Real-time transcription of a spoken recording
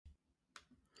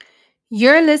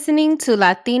You're listening to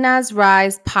Latinas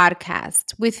Rise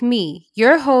podcast with me,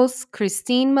 your host,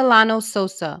 Christine Milano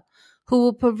Sosa, who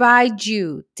will provide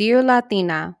you, dear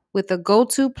Latina, with a go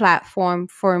to platform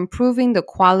for improving the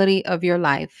quality of your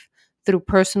life through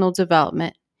personal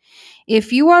development.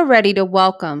 If you are ready to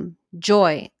welcome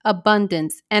joy,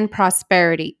 abundance, and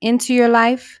prosperity into your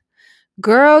life,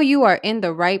 girl, you are in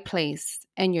the right place,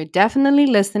 and you're definitely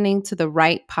listening to the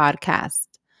right podcast.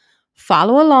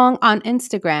 Follow along on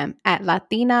Instagram at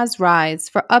Latinas Rise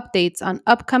for updates on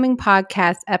upcoming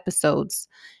podcast episodes,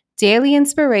 daily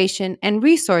inspiration, and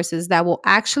resources that will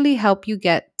actually help you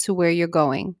get to where you're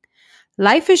going.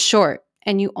 Life is short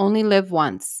and you only live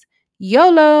once.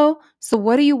 YOLO! So,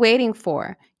 what are you waiting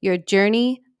for? Your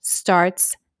journey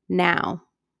starts now.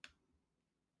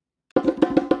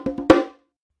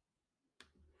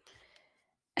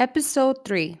 Episode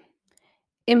 3: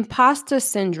 Imposter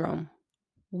Syndrome.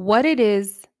 What it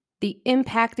is, the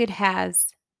impact it has,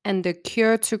 and the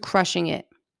cure to crushing it.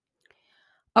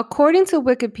 According to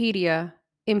Wikipedia,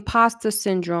 imposter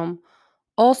syndrome,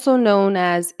 also known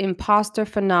as imposter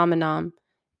phenomenon,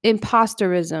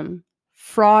 imposterism,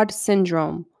 fraud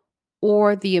syndrome,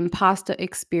 or the imposter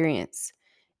experience,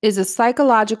 is a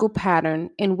psychological pattern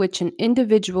in which an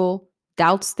individual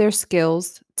doubts their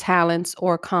skills, talents,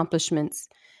 or accomplishments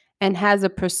and has a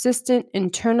persistent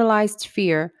internalized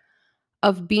fear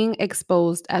of being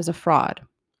exposed as a fraud.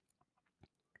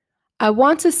 I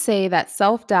want to say that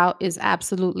self doubt is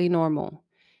absolutely normal.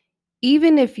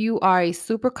 Even if you are a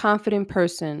super confident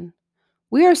person,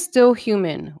 we are still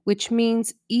human, which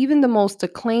means even the most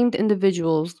acclaimed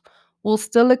individuals will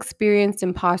still experience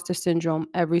imposter syndrome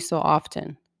every so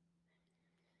often.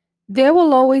 There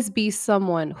will always be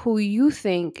someone who you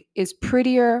think is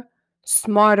prettier,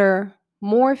 smarter,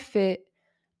 more fit,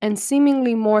 and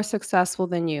seemingly more successful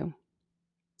than you.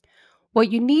 What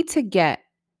you need to get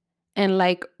and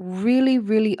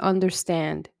really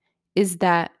understand is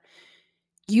that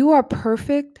you are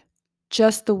perfect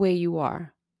just the way you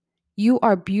are. You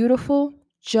are beautiful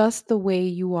just the way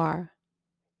you are.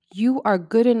 You are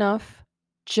good enough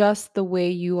just the way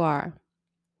you are.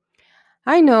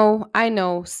 I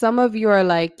know. Some of you are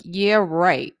like, yeah,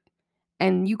 right.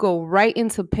 And you go right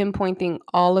into pinpointing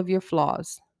all of your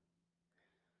flaws.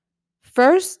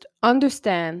 First,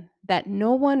 understand that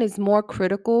no one is more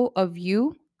critical of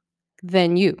you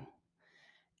than you,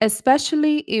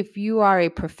 especially if you are a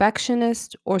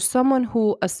perfectionist or someone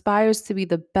who aspires to be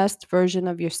the best version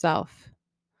of yourself.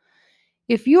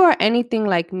 If you are anything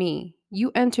like me,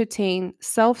 you entertain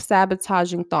self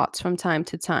sabotaging thoughts from time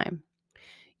to time.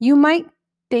 You might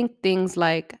think things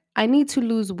like, I need to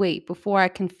lose weight before I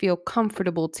can feel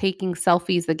comfortable taking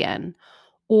selfies again,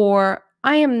 or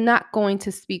I am not going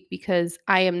to speak because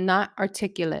I am not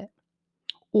articulate,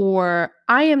 or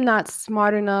I am not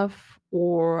smart enough,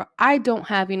 or I don't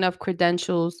have enough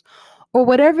credentials, or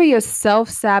whatever your self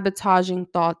sabotaging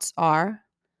thoughts are.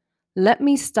 Let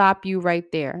me stop you right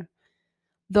there.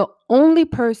 The only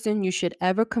person you should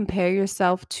ever compare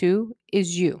yourself to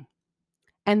is you.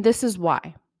 And this is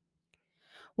why.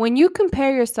 When you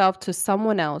compare yourself to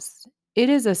someone else, it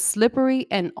is a slippery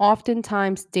and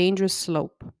oftentimes dangerous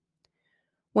slope.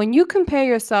 When you compare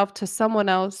yourself to someone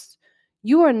else,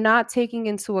 you are not taking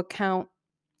into account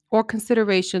or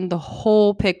consideration the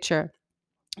whole picture.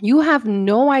 You have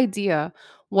no idea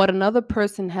what another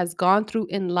person has gone through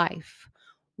in life,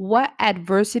 what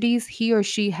adversities he or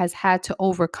she has had to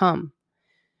overcome.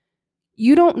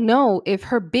 You don't know if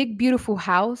her big, beautiful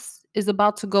house is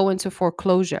about to go into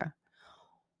foreclosure,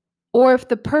 or if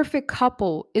the perfect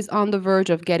couple is on the verge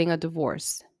of getting a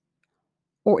divorce,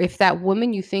 or if that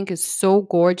woman you think is so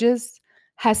gorgeous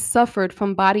has suffered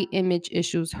from body image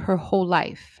issues her whole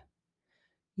life.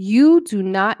 You do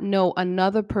not know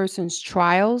another person's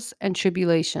trials and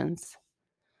tribulations.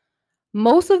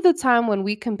 Most of the time, when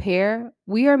we compare,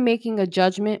 we are making a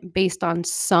judgment based on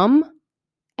some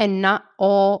and not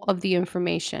all of the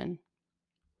information.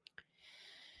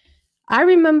 I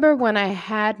remember when I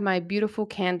had my beautiful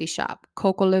candy shop,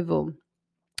 Coco Levu,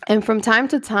 and from time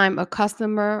to time, a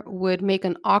customer would make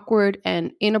an awkward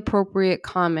and inappropriate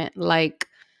comment like,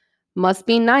 must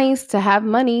be nice to have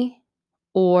money,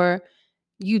 or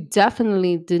you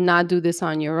definitely did not do this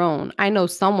on your own. I know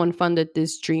someone funded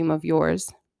this dream of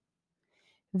yours.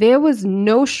 There was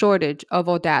no shortage of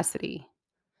audacity.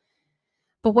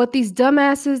 But what these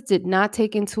dumbasses did not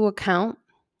take into account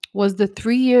was the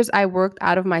 3 years I worked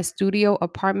out of my studio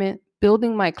apartment,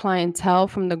 building my clientele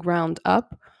from the ground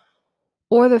up,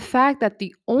 or the fact that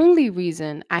the only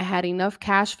reason I had enough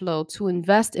cash flow to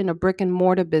invest in a brick and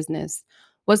mortar business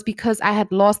was because I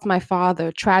had lost my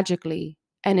father tragically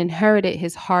and inherited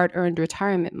his hard earned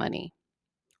retirement money.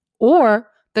 or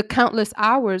the countless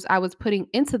hours I was putting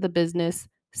into the business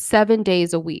 7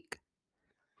 days a week.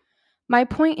 My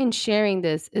point in sharing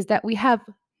this is that we have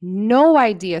no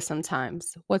idea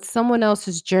sometimes what someone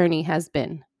else's journey has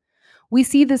been. We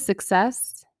see the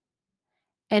success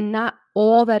and not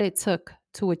all that it took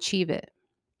to achieve it.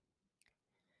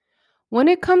 When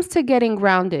it comes to getting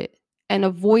grounded and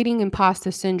avoiding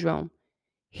imposter syndrome,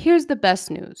 here's the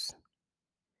best news.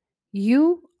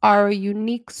 You are a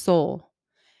unique soul.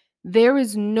 There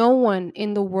is no one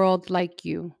in the world like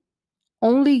you.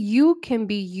 Only you can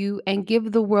be you and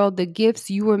give the world the gifts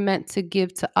you were meant to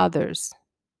give to others.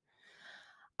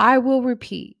 I will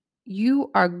repeat,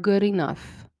 you are good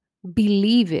enough.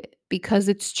 Believe it because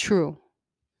it's true.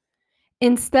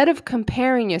 Instead of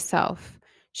comparing yourself,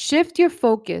 shift your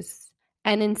focus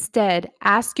and instead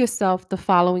ask yourself the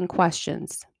following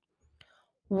questions.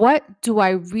 What do I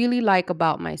really like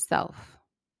about myself?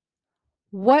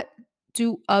 What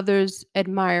do others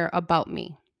admire about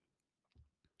me?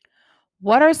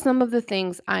 What are some of the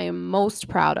things I am most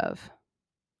proud of?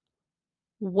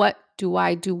 What do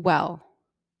I do well?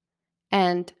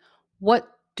 And what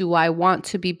do I want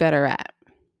to be better at?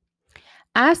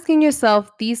 Asking yourself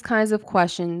these kinds of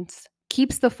questions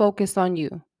keeps the focus on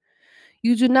you.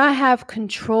 You do not have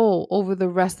control over the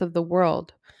rest of the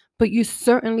world, but you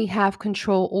certainly have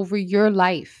control over your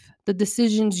life, the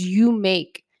decisions you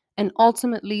make, and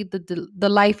ultimately the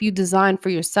life you design for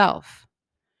yourself.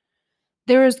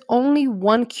 There is only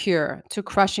one cure to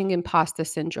crushing imposter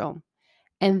syndrome,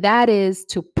 and that is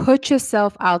to put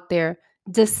yourself out there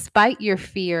despite your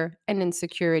fear and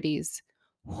insecurities.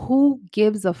 Who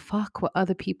gives a fuck what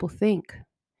other people think?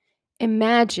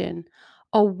 Imagine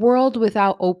a world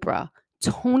without Oprah,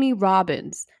 Tony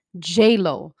Robbins,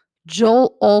 J-Lo,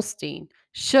 Joel Osteen,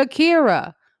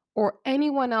 Shakira, or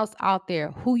anyone else out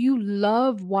there who you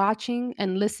love watching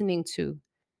and listening to.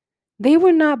 They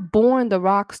were not born the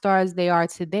rock stars they are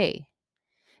today.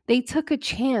 They took a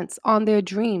chance on their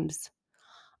dreams,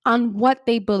 on what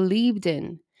they believed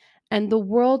in, and the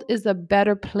world is a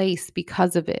better place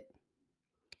because of it.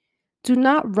 Do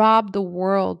not rob the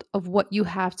world of what you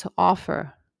have to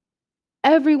offer.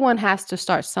 Everyone has to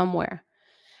start somewhere.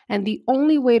 And the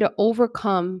only way to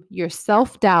overcome your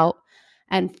self doubt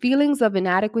and feelings of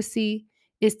inadequacy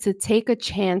is to take a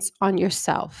chance on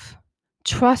yourself.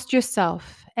 Trust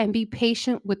yourself and be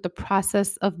patient with the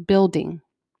process of building.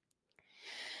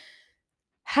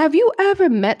 Have you ever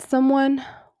met someone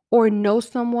or know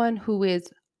someone who is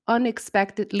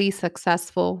unexpectedly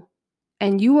successful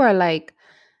and you are like,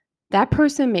 that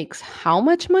person makes how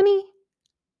much money?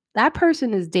 That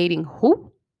person is dating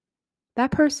who?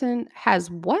 That person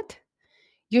has what?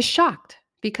 You're shocked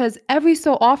because every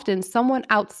so often, someone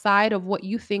outside of what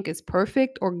you think is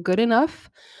perfect or good enough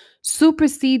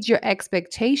supersedes your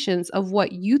expectations of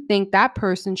what you think that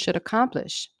person should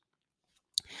accomplish.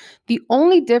 The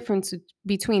only difference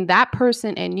between that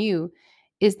person and you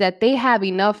is that they have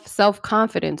enough self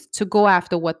confidence to go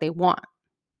after what they want.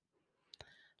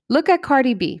 Look at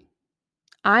Cardi B.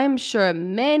 I am sure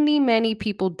many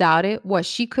people doubted what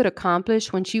she could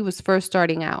accomplish when she was first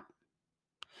starting out.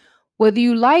 Whether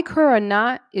you like her or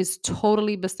not is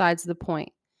totally besides the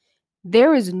point.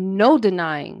 There is no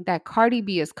denying that Cardi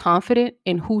B is confident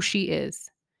in who she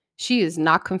is. She is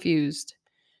not confused.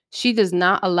 She does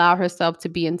not allow herself to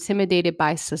be intimidated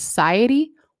by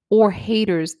society or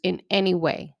haters in any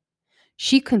way.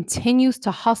 She continues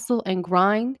to hustle and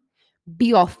grind,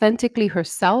 be authentically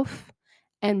herself,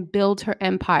 and build her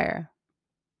empire.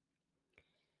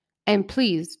 And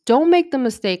please don't make the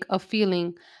mistake of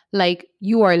feeling like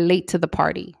you are late to the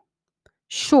party.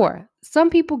 Sure, some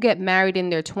people get married in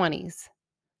their 20s.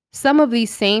 Some of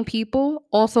these same people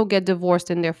also get divorced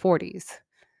in their 40s.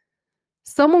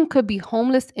 Someone could be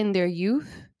homeless in their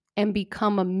youth and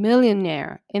become a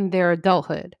millionaire in their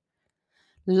adulthood.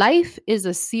 Life is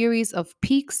a series of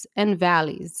peaks and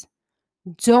valleys.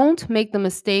 Don't make the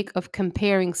mistake of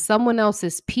comparing someone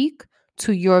else's peak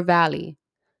to your valley.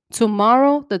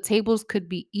 Tomorrow, the tables could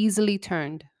be easily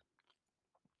turned.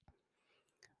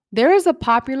 There is a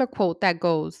popular quote that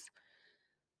goes,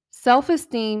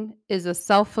 self-esteem is a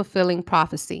self-fulfilling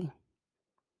prophecy.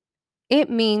 It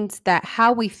means that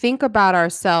how we think about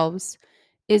ourselves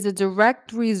is a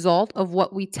direct result of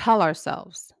what we tell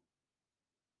ourselves.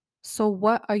 So,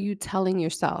 what are you telling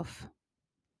yourself?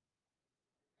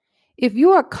 If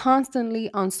you are constantly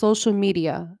on social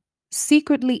media,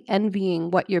 secretly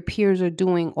envying what your peers are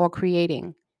doing or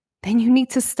creating, then you need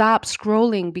to stop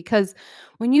scrolling because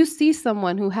when you see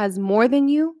someone who has more than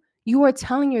you are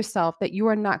telling yourself that you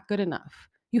are not good enough.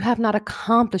 You have not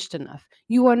accomplished enough.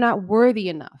 You are not worthy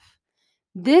enough.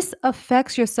 This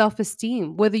affects your self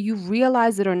esteem, whether you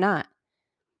realize it or not.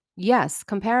 Yes,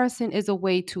 comparison is a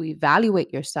way to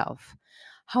evaluate yourself.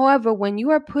 However, when you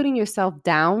are putting yourself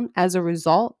down as a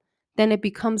result, then it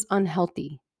becomes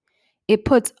unhealthy. It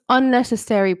puts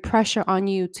unnecessary pressure on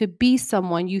you to be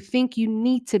someone you think you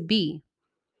need to be.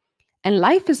 And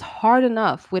life is hard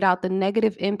enough without the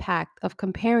negative impact of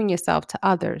comparing yourself to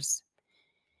others.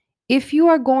 If you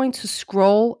are going to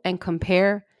scroll and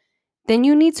compare, then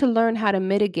you need to learn how to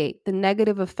mitigate the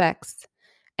negative effects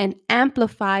and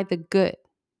amplify the good.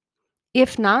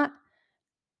 If not,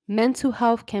 mental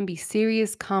health can be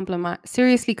seriously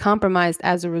compromised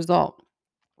as a result.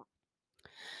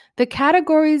 The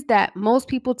categories that most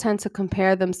people tend to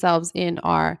compare themselves in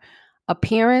are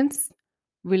appearance,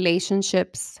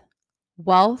 relationships,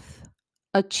 wealth,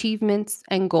 achievements,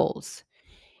 and goals.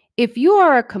 If you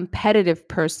are a competitive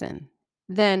person,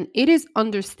 then it is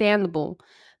understandable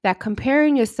that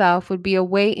comparing yourself would be a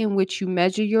way in which you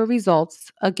measure your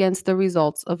results against the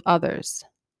results of others.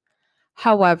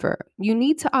 However, you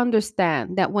need to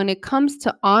understand that when it comes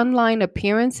to online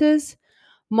appearances,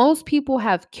 most people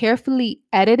have carefully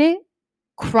edited,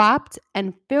 cropped,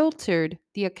 and filtered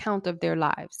the account of their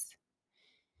lives.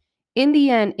 In the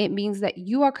end, it means that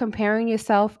you are comparing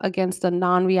yourself against a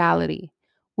non reality,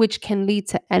 which can lead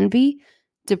to envy,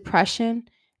 depression,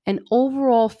 and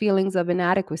overall feelings of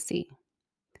inadequacy.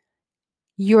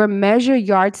 Your measure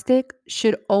yardstick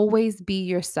should always be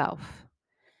yourself.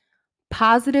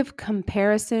 Positive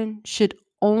comparison should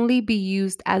only be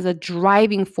used as a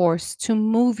driving force to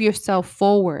move yourself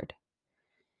forward.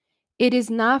 It is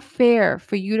not fair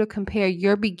for you to compare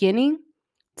your beginning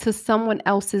to someone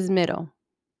else's middle.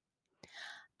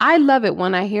 I love it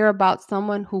when I hear about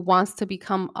someone who wants to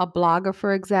become a blogger,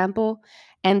 for example,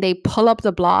 and they pull up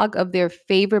the blog of their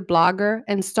favorite blogger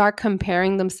and start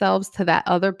comparing themselves to that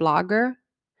other blogger.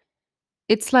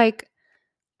 It's like,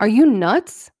 are you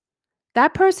nuts?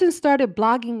 That person started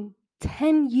blogging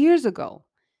 10 years ago.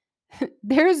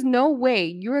 There's no way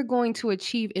you're going to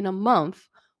achieve in a month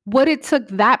what it took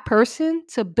that person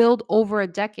to build over a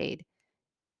decade.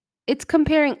 It's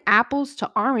comparing apples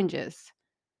to oranges.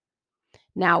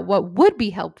 Now, what would be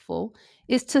helpful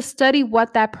is to study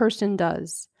what that person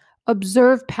does,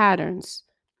 observe patterns,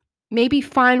 maybe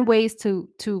find ways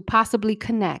to possibly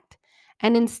connect,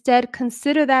 and instead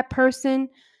consider that person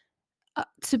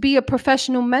to be a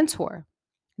professional mentor.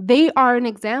 They are an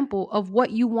example of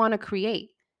what you want to create.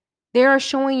 They are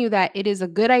showing you that it is a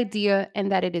good idea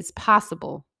and that it is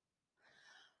possible.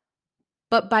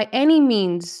 But by any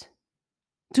means,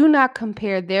 do not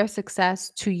compare their success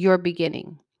to your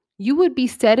beginning. You would be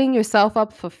setting yourself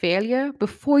up for failure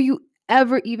before you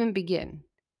ever even begin.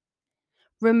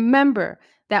 Remember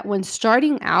that when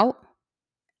starting out,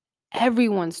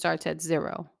 everyone starts at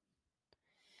zero.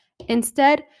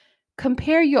 Instead,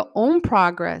 compare your own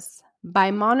progress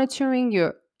by monitoring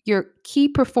your key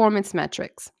performance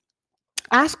metrics.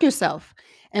 Ask yourself,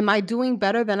 am I doing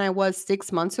better than I was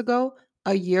 6 months ago,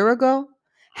 a year ago?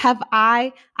 Have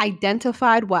I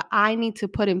identified what I need to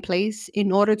put in place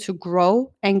in order to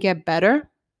grow and get better?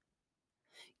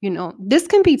 This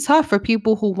can be tough for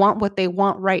people who want what they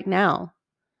want right now.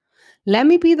 Let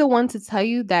me be the one to tell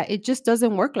you that it just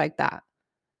doesn't work like that.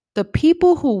 The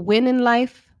people who win in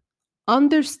life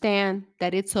understand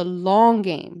that it's a long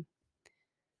game.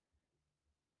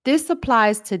 This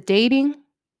applies to dating,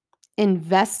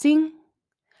 investing,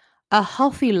 a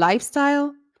healthy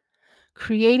lifestyle,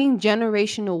 creating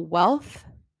generational wealth,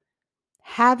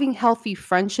 having healthy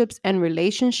friendships and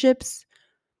relationships,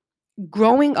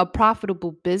 growing a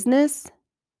profitable business.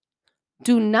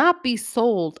 Do not be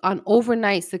sold on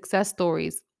overnight success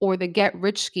stories or the get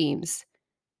rich schemes.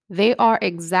 They are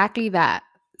exactly that,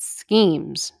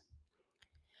 schemes.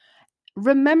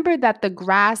 Remember that the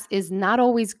grass is not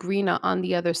always greener on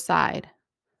the other side.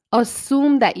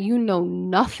 Assume that you know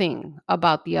nothing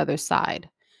about the other side.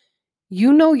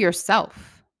 You know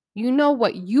yourself. You know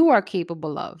what you are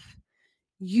capable of.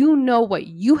 You know what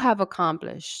you have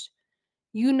accomplished.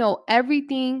 You know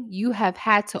everything you have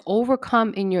had to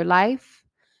overcome in your life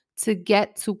to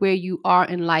get to where you are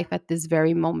in life at this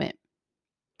very moment.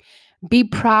 Be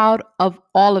proud of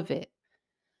all of it,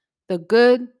 the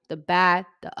good, the bad,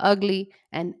 the ugly,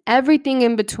 and everything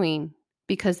in between,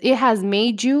 because it has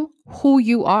made you who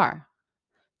you are.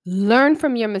 Learn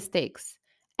from your mistakes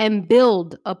and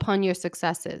build upon your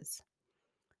successes.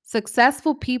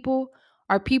 Successful people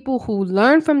are people who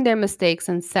learn from their mistakes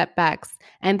and setbacks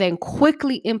and then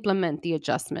quickly implement the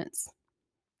adjustments.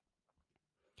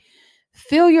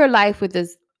 Fill your life with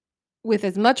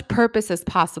as much purpose as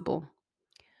possible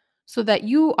so that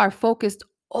you are focused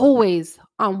always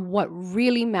on what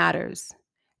really matters.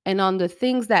 and on the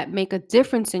things that make a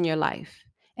difference in your life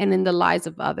and in the lives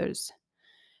of others.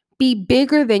 Be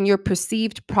bigger than your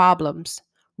perceived problems.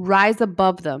 Rise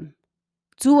above them.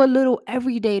 Do a little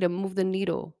every day to move the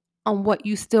needle on what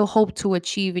you still hope to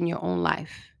achieve in your own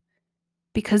life,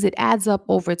 because it adds up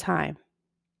over time.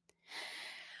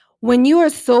 When you are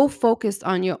so focused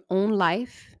on your own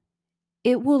life,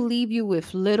 it will leave you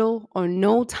with little or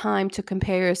no time to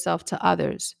compare yourself to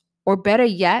others. Or better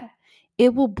yet,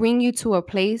 it will bring you to a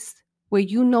place where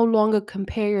you no longer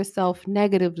compare yourself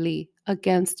negatively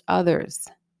against others.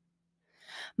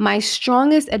 My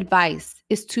strongest advice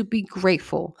is to be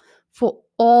grateful for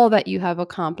all that you have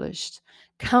accomplished.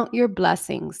 Count your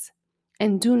blessings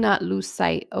and do not lose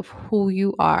sight of who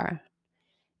you are.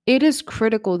 It is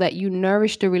critical that you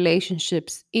nourish the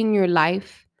relationships in your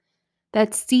life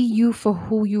that see you for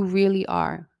who you really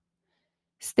are.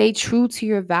 Stay true to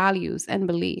your values and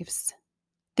beliefs.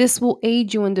 This will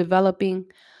aid you in developing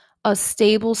a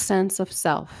stable sense of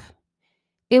self.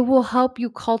 It will help you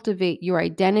cultivate your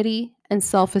identity and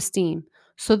self esteem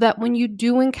so that when you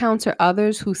do encounter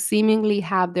others who seemingly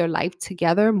have their life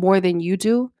together more than you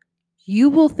do, you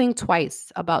will think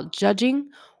twice about judging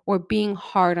or being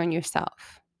hard on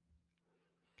yourself.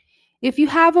 If you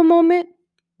have a moment,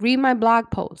 read my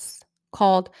blog post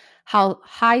called How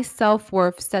High Self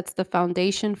Worth Sets the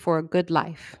Foundation for a Good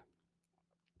Life.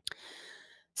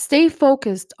 Stay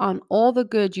focused on all the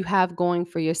good you have going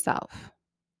for yourself.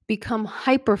 Become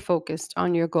hyper focused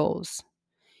on your goals.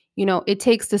 It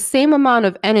takes the same amount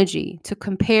of energy to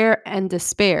compare and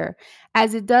despair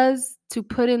as it does to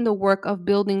put in the work of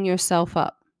building yourself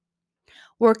up.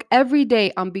 Work every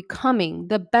day on becoming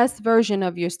the best version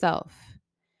of yourself.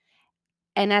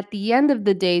 And at the end of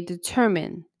the day,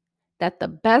 determine that the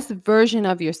best version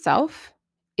of yourself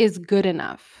is good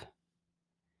enough.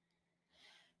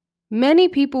 Many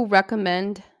people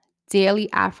recommend daily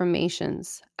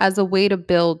affirmations as a way to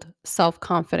build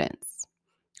self-confidence.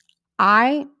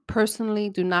 I personally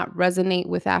do not resonate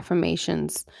with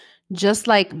affirmations. Just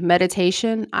like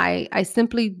meditation, I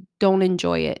simply don't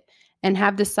enjoy it and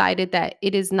have decided that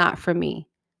it is not for me.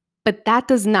 But that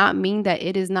does not mean that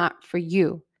it is not for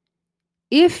you.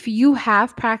 If you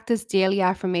have practiced daily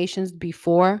affirmations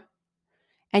before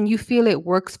and you feel it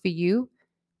works for you,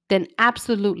 then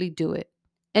absolutely do it.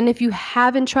 And if you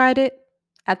haven't tried it,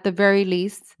 at the very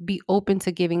least, be open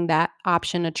to giving that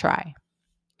option a try.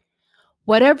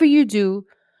 Whatever you do,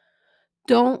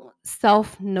 don't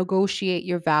self-negotiate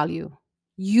your value.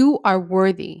 You are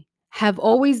worthy, have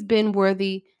always been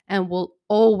worthy, and will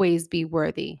always be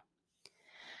worthy.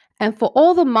 And for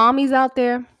all the mommies out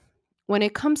there, when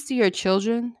it comes to your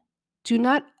children, do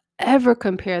not ever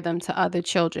compare them to other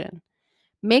children.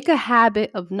 Make a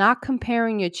habit of not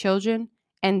comparing your children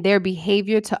and their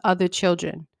behavior to other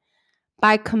children.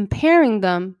 By comparing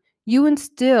them, you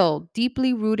instill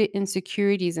deeply rooted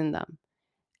insecurities in them,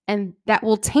 and that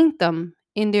will taint them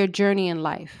in their journey in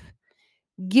life.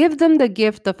 Give them the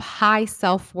gift of high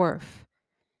self worth.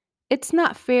 It's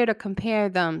not fair to compare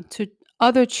them to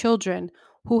other children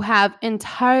who have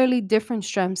entirely different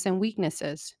strengths and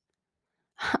weaknesses.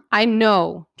 I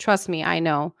know, trust me, I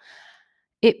know.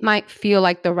 It might feel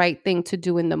like the right thing to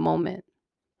do in the moment,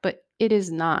 but it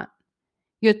is not.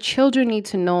 Your children need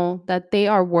to know that they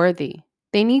are worthy.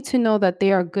 They need to know that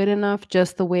they are good enough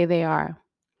just the way they are.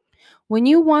 When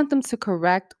you want them to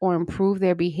correct or improve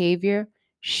their behavior,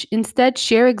 instead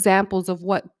share examples of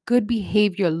what good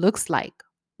behavior looks like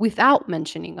without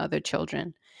mentioning other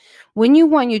children. When you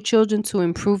want your children to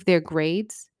improve their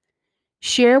grades,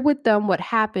 share with them what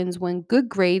happens when good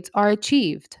grades are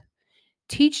achieved.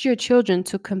 Teach your children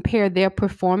to compare their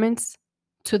performance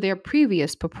to their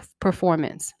previous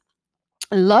performance.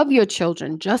 Love your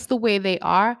children just the way they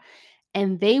are,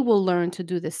 and they will learn to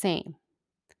do the same.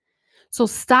 So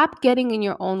stop getting in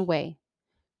your own way.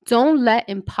 Don't let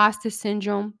imposter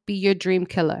syndrome be your dream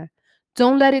killer.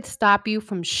 Don't let it stop you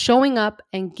from showing up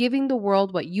and giving the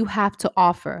world what you have to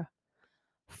offer.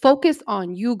 Focus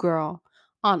on you, girl,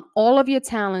 on all of your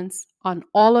talents, on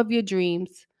all of your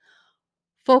dreams.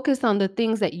 Focus on the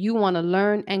things that you want to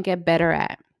learn and get better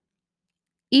at.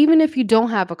 Even if you don't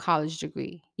have a college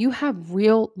degree, you have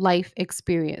real life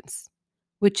experience,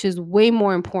 which is way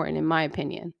more important in my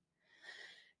opinion.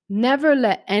 Never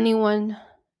let anyone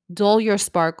dull your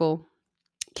sparkle,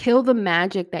 kill the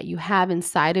magic that you have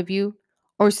inside of you,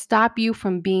 or stop you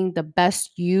from being the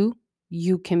best you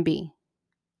can be.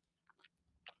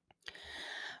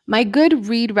 My good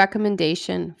read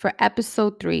recommendation for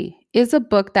episode 3 is a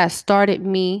book that started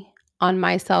me on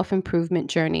my self-improvement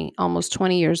journey almost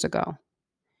 20 years ago.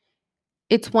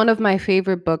 It's one of my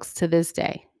favorite books to this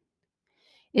day.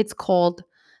 It's called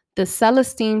The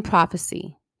Celestine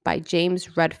Prophecy by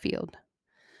James Redfield.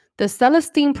 The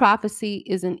Celestine Prophecy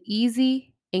is an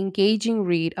easy, engaging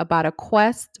read about a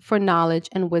quest for knowledge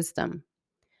and wisdom.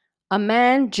 A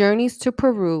man journeys to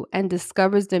Peru and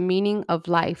discovers the meaning of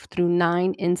life through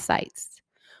 9 insights,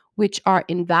 which are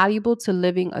invaluable to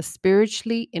living a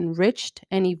spiritually enriched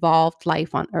and evolved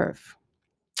life on earth.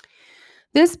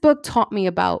 This book taught me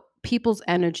about people's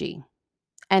energy,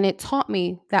 and it taught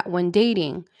me that when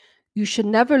dating, you should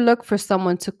never look for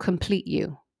someone to complete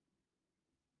you.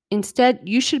 Instead,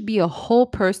 you should be a whole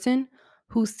person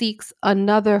who seeks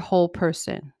another whole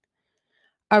person.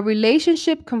 A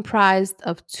relationship comprised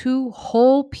of 2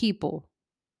 whole people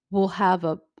will have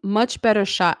a much better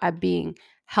shot at being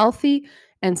healthy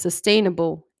and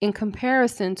sustainable in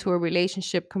comparison to a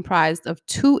relationship comprised of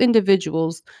 2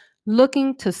 individuals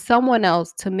looking to someone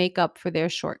else to make up for their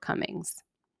shortcomings.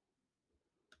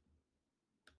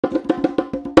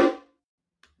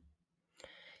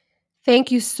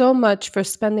 Thank you so much for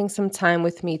spending some time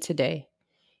with me today.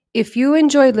 If you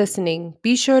enjoyed listening,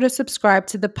 be sure to subscribe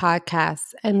to the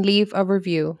podcast and leave a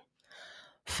review.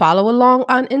 Follow along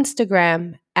on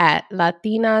Instagram at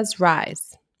Latinas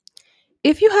Rise.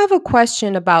 If you have a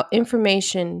question about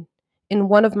information in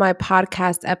one of my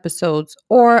podcast episodes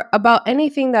or about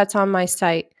anything that's on my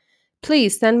site,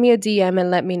 please send me a DM and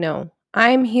let me know.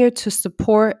 I'm here to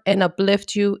support and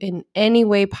uplift you in any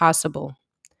way possible.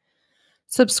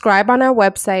 Subscribe on our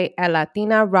website at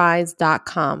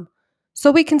latinarise.com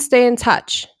so we can stay in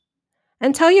touch.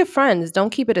 And tell your friends,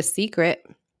 don't keep it a secret.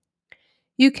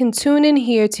 You can tune in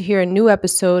here to hear a new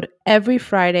episode every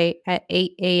Friday at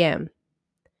 8 a.m.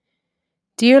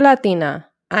 Dear Latina,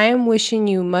 I am wishing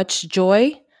you much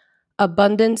joy,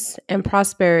 abundance, and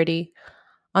prosperity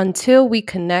until we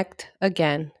connect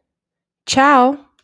again. Ciao!